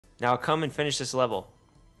Now come and finish this level.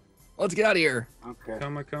 Let's get out of here. Okay. I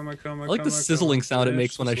like the sizzling sound it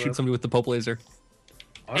makes when I shoot somebody with the Popelaser.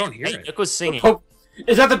 I don't hear Hey, it. Nook was singing.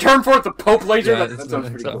 Is that the term for it? The Popelaser? Yeah, That sounds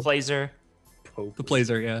pretty cool. Popelaser. The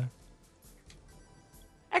Popelaser, yeah.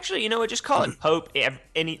 Actually, you know what? Just call it Pope.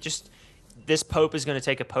 This Pope is going to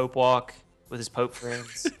take a Pope walk with his Pope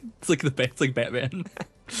friends. It's like Batman.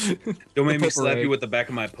 Don't make me Pope slap array. you with the back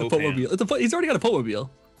of my The Pope hand. Popemobile. He's already got a Popemobile.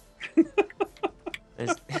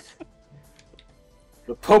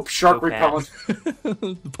 The Pope Shark Pope Repellent.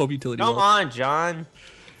 The Pope utility. Come wheel. on, John.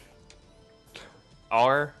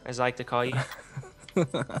 R, as I like to call you. No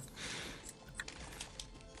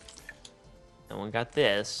one got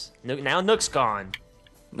this. Now Nook's gone.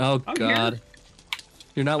 Oh I'm God. here.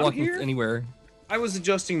 You're not I'm walking here. anywhere. I was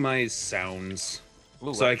adjusting my sounds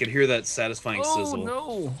Ooh, so I could hear that satisfying sizzle.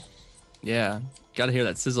 No. Yeah, gotta hear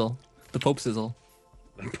that sizzle. The Pope sizzle.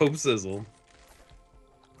 Pope sizzle.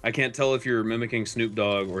 I can't tell if you're mimicking Snoop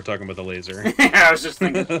Dogg or talking about the laser. Yeah, I was just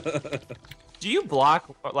thinking. Do you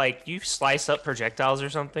block, like, you slice up projectiles or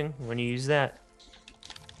something when you use that?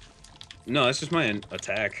 No, that's just my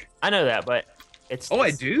attack. I know that, but it's... Oh, I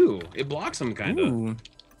do. It blocks them, kind of. Ooh.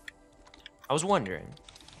 I was wondering.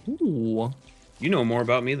 Ooh. You know more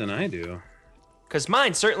about me than I do. Because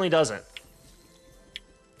mine certainly doesn't.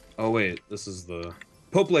 Oh, wait. This is the...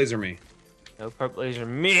 Popelaser me. No purple laser.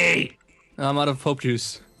 Me! I'm out of Pope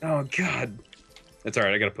juice. Oh, God. It's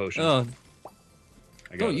alright. I got a potion. Oh,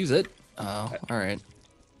 I got don't it. use it. Oh, all right.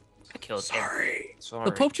 I killed him. Sorry. Sorry.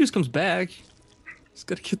 The Pope juice comes back. It's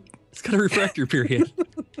got a refractor period.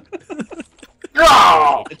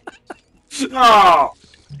 No! No!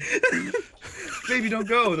 Baby, don't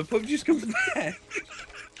go. The Pope juice comes back.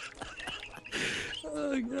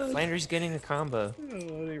 Oh God. Flanders getting a combo.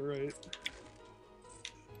 Oh, that ain't right.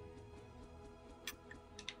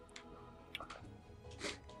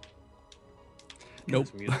 Nope.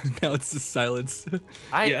 Now it's just silence.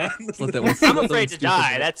 Yeah. Let that one, I'm let that afraid one to speak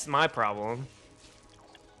die. over. That's my problem.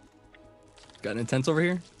 Got an intense over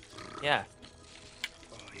here. Yeah.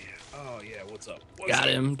 Oh, yeah. Oh, yeah. What's up? Got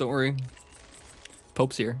him. Don't worry.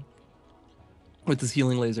 Pope's here with his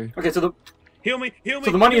healing laser. Okay, so the Heal me. Heal me.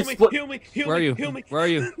 So the money heal is me, split- Heal me. Heal Where are me. you? Heal me. Where are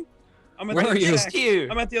you? I'm at Where the are other you? sack. You.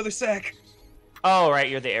 I'm at the other sack. Oh, right.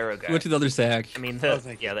 You're the arrow guy. Went to the other sack. I mean, Oh,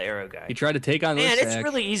 thank the arrow guy. He tried to take on the Man, other it's sack.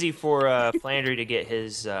 really easy for Flandry to get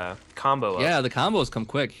his combo up. Yeah, the combos come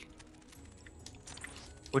quick.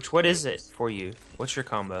 What is it for you? What's your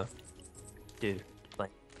combo? Dude,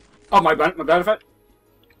 like, oh my benefit.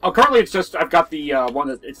 Oh, currently it's just I've got the one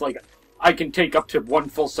that it's like I can take up to 1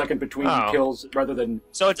 full second between Oh. kills rather than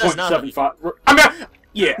so it does nothing. 0.75. I mean,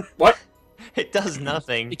 yeah. What? It does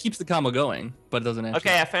nothing. It keeps the combo going, but it doesn't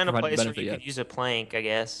actually. Okay, I found a provide place where benefit you yet. could use a plank, I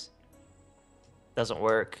guess. Doesn't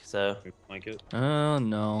work, so. Like it. Oh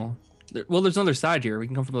no. Well, there's another side here. We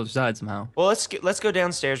can come from the other side somehow. Well, let's go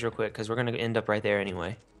downstairs real quick because we're gonna end up right there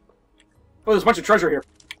anyway. Oh, there's a bunch of treasure here.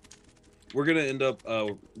 We're gonna end up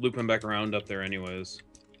looping back around up there anyways.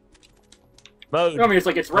 Mode, I mean, it's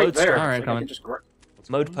like it's right Load there. star. It's Alright, like I coming. can just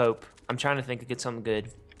mode Pope. I'm trying to think of get something good.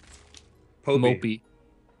 Mopey.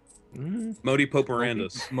 Modi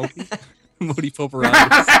Poperandus. Mopey. Modi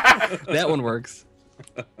Poperandus. That one works.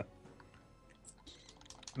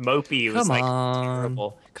 Mopey was Come like on.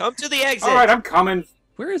 terrible. Come to the exit. All right, I'm coming.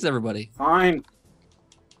 Where is everybody? Fine.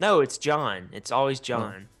 No, it's John. It's always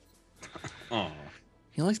John. Oh.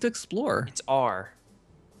 He likes to explore. It's R.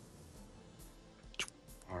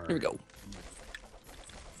 Here we go.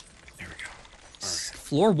 There we go.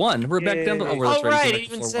 Floor 1. We're back down to. Oh, we're Oh that's right. right, Back it to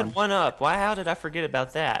even floor said 1. 1 up. Why? How did I forget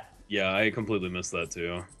about that? Yeah, I completely missed that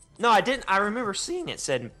too. No, I didn't. I remember seeing it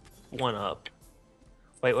said 1 up.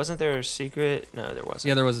 Wait, wasn't there a secret? No, there wasn't.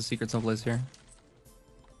 Yeah, there was a secret someplace here.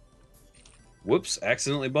 Whoops!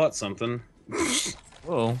 Accidentally bought something.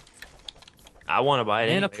 Whoa. I want to buy it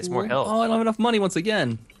And a anyway. It's more pool. health. Oh, I don't have enough money once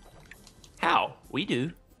again. How? We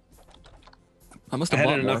do. I must I have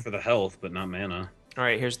had bought more. enough for the health, but not mana. All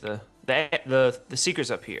right, here's the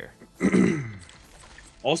secret's up here.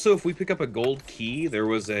 Also, if we pick up a gold key, there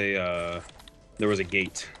was a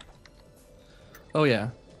gate. Oh, yeah.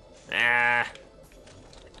 Ah,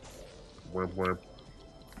 Warp, warp.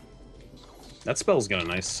 That spell's got a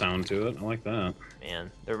nice sound to it. I like that. man,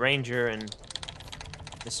 the ranger and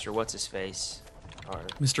Mr. What's his face are.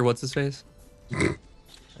 Mr. What's his face?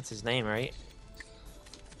 That's his name, right?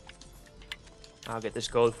 I'll get this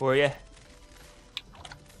gold for you.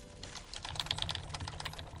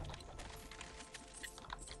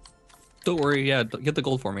 Don't worry. Yeah, get the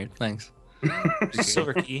gold for me. Thanks.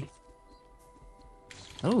 Silver key.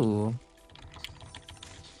 Oh.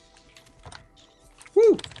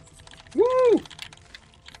 Woo! Woo!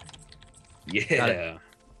 Yeah.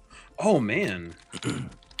 Oh man.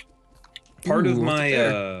 Part of Ooh, what's up my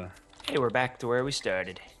there? Hey, we're back to where we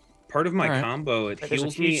started. part of my Alright. combo, it There's a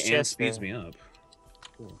heals me huge and chest speeds there. me up.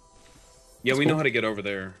 Cool. Yeah, That's we cool. know how to get over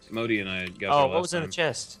there. Modi and I got there Oh, last what was in time. the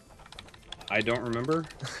chest? I don't remember.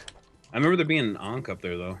 I remember there being an Ankh up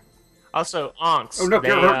there though. Also, onks. Oh, no, they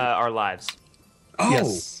you're hurt. are lives. Oh,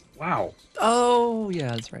 Yes. wow. Oh, yeah,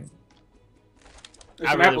 that's right. There's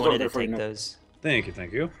I some really apples over wanted there to for you, take Nook. those.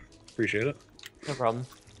 Thank you. Appreciate it. No problem.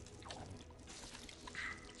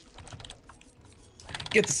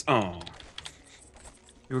 Get this. Oh,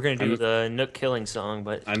 You were gonna do the Nook killing song,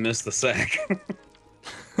 but I missed the sack.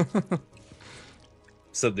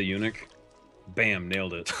 Said the eunuch. Bam,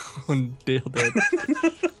 nailed it. Nailed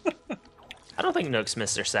it. I don't think Nooks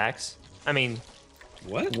miss their sacks. I mean,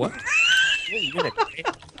 What? What? eunuch, right?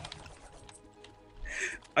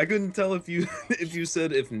 I couldn't tell if you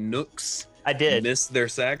said if nooks I did. miss their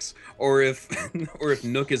sacks or if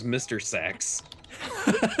Nook is Mr. Sacks.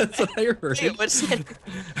 That's what I heard. Wait, what's that?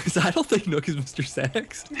 So I don't think Nook is Mr.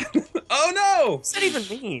 Sacks. Oh no! What's that even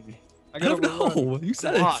mean? I don't know. You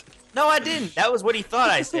said Come on. it. No, I didn't. That was what he thought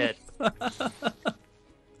I said.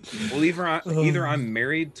 Well, either I'm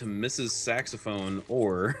married to Mrs. Saxophone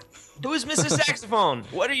or Who is Mrs. Saxophone?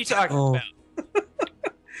 What are you talking Oh. about?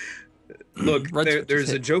 look. Red switch There's is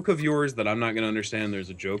a hit. joke of yours that I'm not gonna understand. There's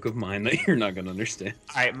a joke of mine that you're not gonna understand.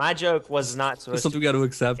 All right, my joke was not It's supposed something to we got to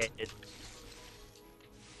accept. be.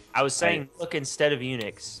 I was saying look instead of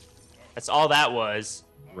eunuchs. That's all that was.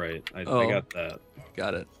 Right. I Oh. got that.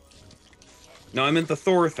 Got it. No, I meant the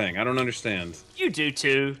Thor thing. I don't understand. You do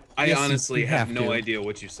too. I Yes, honestly you have have no to. idea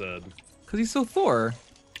what you said. Because he's so Thor.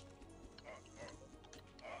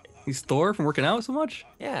 He's Thor from working out so much?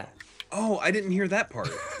 Yeah. Oh, I didn't hear that part.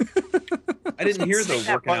 I didn't hear the Say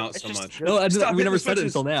that working part. out It's so just much. a No, Stop we hitting never the said it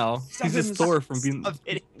switches. until now. Stop He's hitting just the Thor from being... Of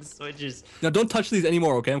hitting the switches. Now, don't touch these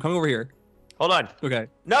anymore, okay? I'm coming over here. Hold on. Okay.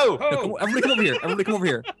 No. No, Oh, everybody come over here. Everybody come over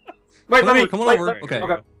here. Wait, Come let me. over, come on wait, over. let- Okay.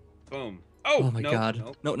 Okay. boom. Oh, Oh my no, god.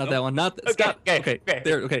 no, No, not no. that one. Not Okay, stop. okay, Okay. okay.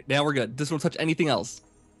 There. Okay. Now we're good. Just don't touch anything else.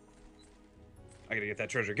 I gotta get that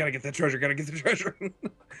treasure. Gotta get that treasure. Gotta get the treasure.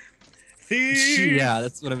 Thief. Yeah,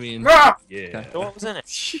 that's what I mean. Ah! Yeah. So what was in it?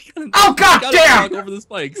 Oh, god Gotta damn! walk over the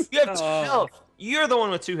spikes. You have 2 health. You're the one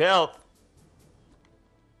with 2 health.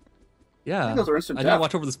 Yeah. think those are instant I didn't death.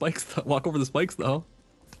 watch over the spikes. Walk over the spikes though.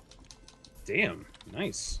 Damn.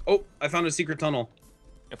 Nice. Oh, I found a secret tunnel.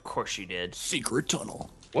 Of course you did. Secret tunnel.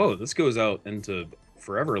 Whoa, this goes out into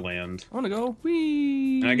Foreverland. I wanna go.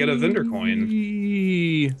 Wee. And I get a vendor coin.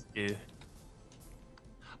 Dude.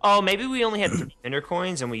 Oh, maybe we only had 3 vendor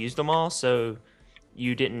coins and we used them all, so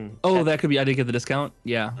you didn't. Oh, that could be. I did get the discount.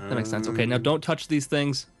 Yeah, that makes sense. Okay, now don't touch these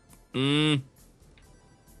things. Don't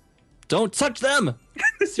touch them.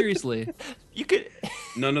 Seriously. You could.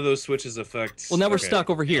 None of those switches affect. Well, now we're okay. stuck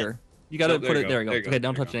over here. You gotta Oh, there put you it. go, There we go. there you go, Okay,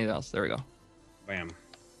 don't there you touch go. anything else. There we go. Bam.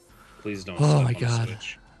 Please don't. Oh step my on the God.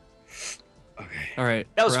 switch. Okay. All right.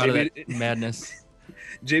 That was we're out of JB that madness.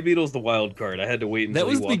 JBeetle's the wild card. I had to wait until That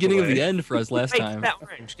was he the walked beginning away. of the end for us last Hey, time. get that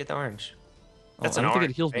orange. Get the orange. Oh, That's I an don't think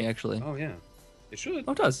orange, it heals me right? actually. Oh yeah, it should.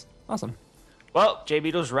 Oh, it does. Awesome. Well,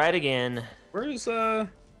 JBeetle's right again. Where's I agree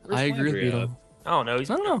with Landry at? Beetle. Oh no, he's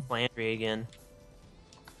I don't know. Landry again.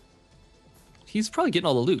 He's probably getting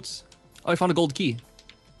all the loots. Oh, I found a gold key.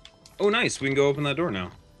 Oh nice, we can go open that door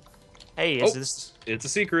now. Hey, is Oh. this? It's a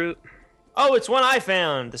secret. Oh, it's one I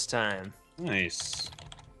found this time. Nice.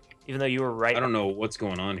 Even though you were right. I don't know what's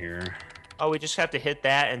going on here. Oh, we just have to hit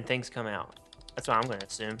that and things come out. That's what I'm gonna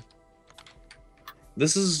assume.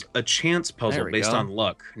 This is a chance puzzle There we based go. on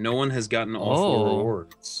luck. No one has gotten all 4 Oh.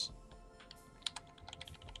 rewards.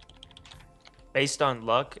 Based on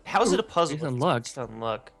luck. How is it a puzzle? Based on if it's luck. Based on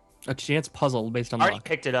luck. A chance puzzle based on I already luck.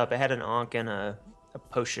 picked it up. It had an Ankh and a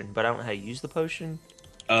potion, but I don't know how to use the potion.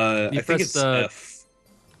 I You think press it's the- F.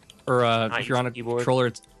 Or Not if you're on a keyboard.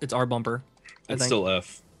 controller, it's R bumper. I It's think. still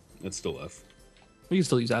F. It's still F. You can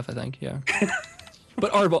still use F, I think. Yeah.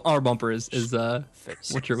 But R bumper is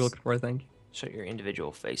Faces. what you're looking for, I think. Show your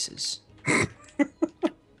individual faces.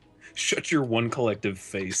 Shut your one collective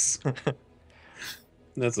face.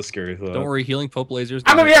 That's a scary thought. Don't worry, healing Popelaser's.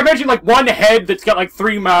 I mean, yeah, imagine like one head that's got like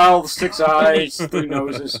 3 mouths, 6 eyes, 3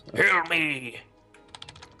 noses. Heal me.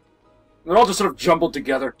 They're all just sort of jumbled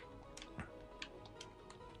together.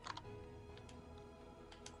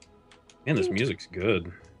 Man, this music's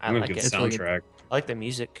good. I I'm gonna like get it. It's really good. soundtrack. I like the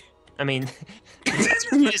music. I mean,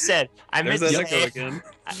 that's what you just said. I meant There's to that say echo again.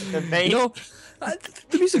 the main. You know,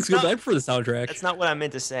 the music's good. not- I prefer the soundtrack. That's not what I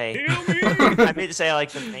meant to say. Heal me! I meant to say I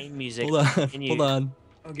like the main music. Hold on, and you- hold on.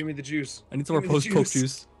 Oh, give me the juice. I need some more Give me the post-poke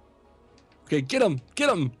juice. Okay, get him, get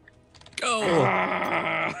him. Go.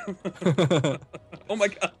 Ah! Oh my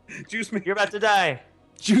god, juice me. You're about to die.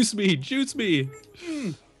 Juice me, juice me.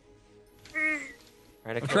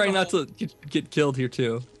 Right, I'm trying not to get killed here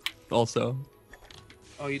too. Also.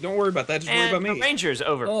 Oh, you don't worry about that. Just worry And about the me. ranger's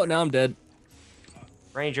over. Oh, now I'm dead.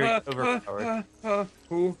 Ranger overpowered.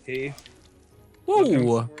 Oh, hey.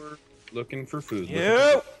 Whoa. Looking for food.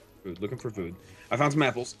 Yep. Looking for food. I found some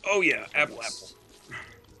apples. Oh yeah, apple.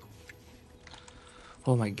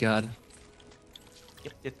 Oh my god.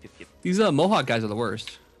 Yep. These Mohawk guys are the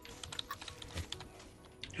worst.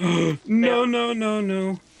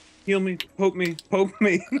 No. Heal me. Poke me. Poke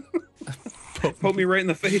me. Poke me right in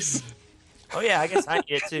the face. Oh yeah, I guess I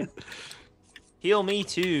get to heal me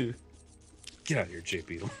too. Get out of here,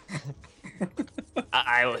 JBeetle.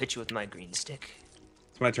 I will hit you with my green stick.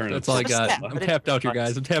 It's my turn. That's all I got. that? I'm tapped out here,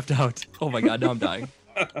 guys. I'm tapped out. Oh my god, now I'm dying.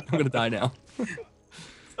 I'm gonna die now.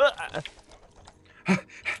 I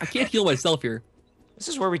can't heal myself here. This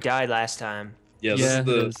is where we died last time. Yeah, this Yeah, is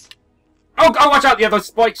the... it is. Oh, watch out! Yeah, those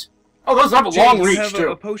spikes. Oh, those have a long James, reach have too.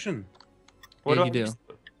 a potion. What Yeah, do you I do. use?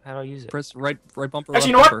 How do I use it? Press right bumper, Actually, left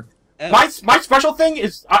you know bumper. My special thing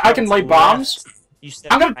is I can lay bombs. You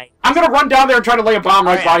step I'm right. gonna run down there and try to lay a bomb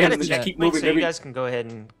right Alright, by I him gotta and just check keep points moving. so you Maybe. guys can go ahead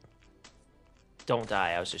and don't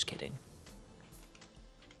die. I was just kidding.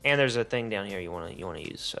 And there's a thing down here you wanna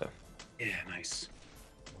use. So Yeah, nice.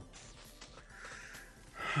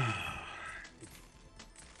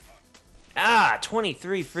 ah,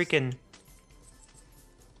 23 freaking.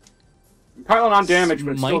 Piling on damage,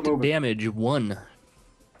 but it's still Smite moving. damage 1. I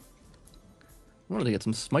wanted to get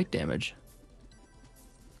some smite damage.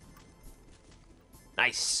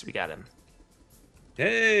 Nice, we got him.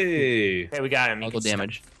 Hey. Okay, we got him. You I'll go can step-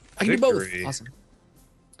 damage. I can do both. Victory. Awesome.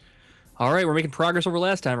 All right, we're making progress over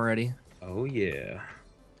last time already. Oh yeah.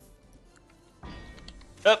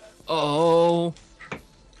 Up. Oh.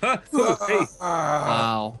 Huh. Oh, hey.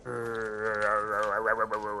 Wow.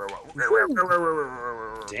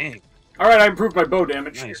 Dang. All right, I improved my bow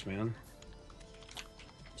damage. Nice, man.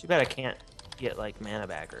 Too bad I can't get like mana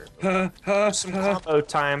backer. Ha, Some combo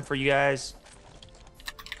time for you guys.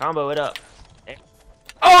 Combo it up.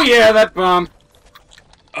 Oh yeah, that bomb.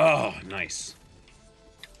 Oh, nice.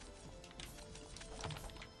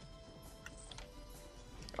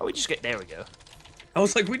 Oh, we just get there. We go. I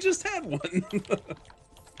was like, we just had one.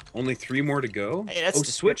 Only 3 more to go. Hey, that's oh,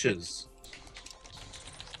 descriptive. switches.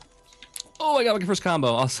 Oh, I got my first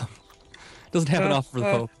combo. Awesome. Doesn't happen often for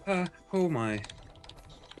the Pope. Oh my.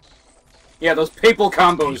 Yeah, those papal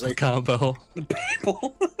combos. The Like, combo. The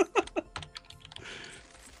people.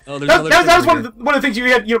 Oh, there's that another was thing one over of the things you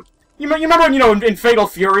had. You remember in Fatal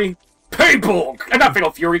Fury, papal, not Fatal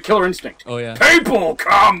Fury, Killer Instinct. here. Oh yeah. Papal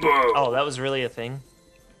combo. Oh, that was really a thing.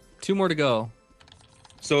 2 more to go.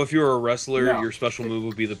 So if you were a wrestler, No. your special move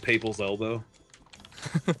would be the Papal's elbow.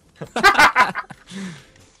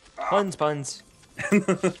 Puns.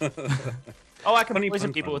 Oh, I can Funny poison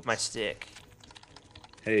pun people puns. with my stick.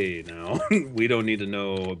 Hey, now we don't need to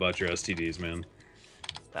know about your STDs, man.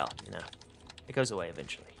 Well, you know, it goes away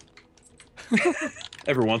eventually.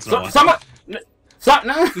 Every once in a So, while. no,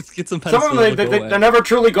 Let's get some some of penicillin. them they're never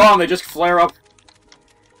truly gone. They just flare up.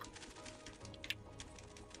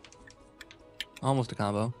 Almost a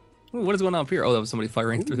combo. Ooh, what is going on up here? Oh, that was somebody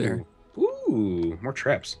firing through there. Ooh, more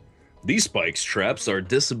traps. These spikes traps are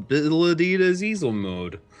disability disease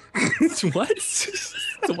mode. What?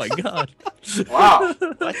 Oh my god. Wow.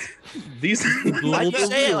 What? These. Why'd you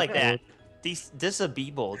say it like that?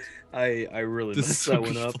 Disabled. I really messed that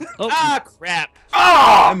one up. Oh, Ah, crap.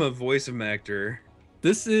 Ah! I'm a voice actor.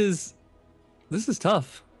 this is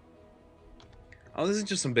tough. Oh, this is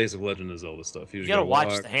just some basic Legend of Zelda stuff. You gotta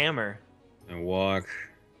watch the hammer. and walk,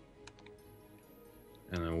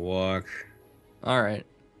 and then walk. All right.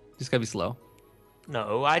 Just gotta be slow.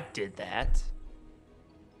 No, I did that.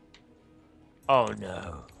 Oh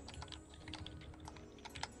no.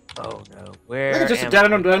 Oh no. Where It's just a am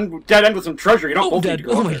dead end with some treasure. You don't both need dead. to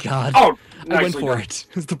go Oh up my there. god. Oh, I went nicely for done. it.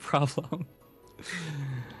 Is the problem.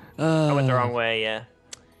 I went the wrong way, yeah.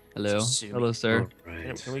 Hello. Sue me. Hello, sir.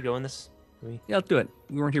 Right. Can we go in this? Can we... Yeah, let's do it.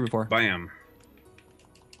 We weren't here before. Bam.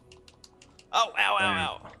 Oh, ow, Bam.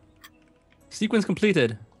 ow, ow. Sequence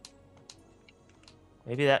completed.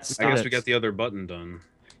 Maybe that's I guess it. we got the other button done.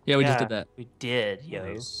 Yeah, we just did that. We did, yo.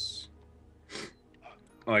 Nice.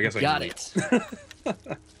 Oh, I guess I Got can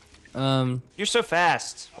it. You're so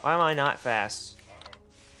fast. Why am I not fast?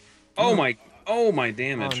 Oh my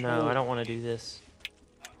damage. Oh no, I don't want to do this.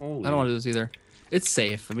 Holy. I don't want to do this either. It's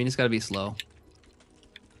safe. I mean, it's got to be slow.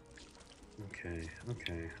 Okay.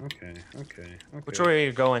 Which way are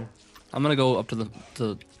you going? I'm gonna go up to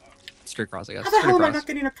the straight across, I guess. How the Straight hell am I across. not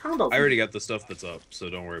getting a combo? I already got the stuff that's up, so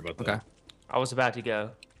don't worry about that. Okay. I was about to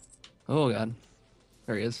go. Oh god.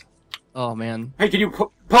 There he is. Oh man. Hey, can you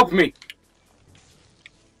poke me?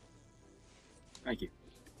 Thank you.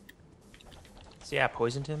 See, I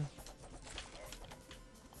poisoned him.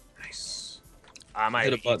 Nice. I might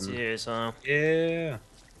Hit a hit button. too, so. Yeah.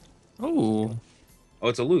 Oh. Oh,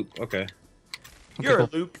 it's a loop. Okay. You're cool.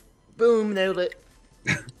 a loop. Boom, nailed it.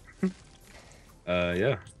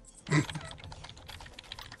 Yeah.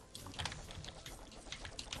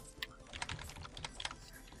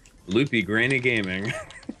 Loopy Granny Gaming.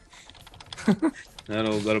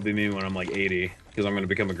 that'll be me when I'm like 80, because I'm gonna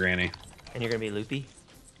become a granny. And you're gonna be loopy.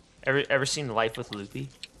 Ever seen Life with Loopy?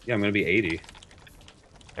 Yeah, I'm gonna be 80.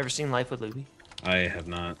 Ever seen Life with Loopy? I have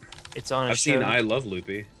not. It's on a I've show. seen I Love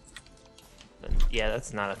Loopy. Yeah,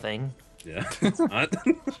 that's not a thing. Yeah, it's not.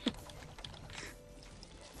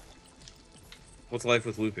 What's Life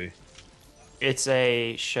with Loopy? It's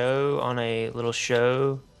a show on a little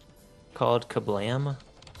show called Kablam.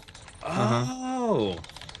 Oh,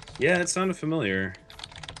 yeah, it sounded familiar.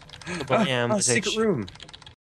 Kablam was a secret room.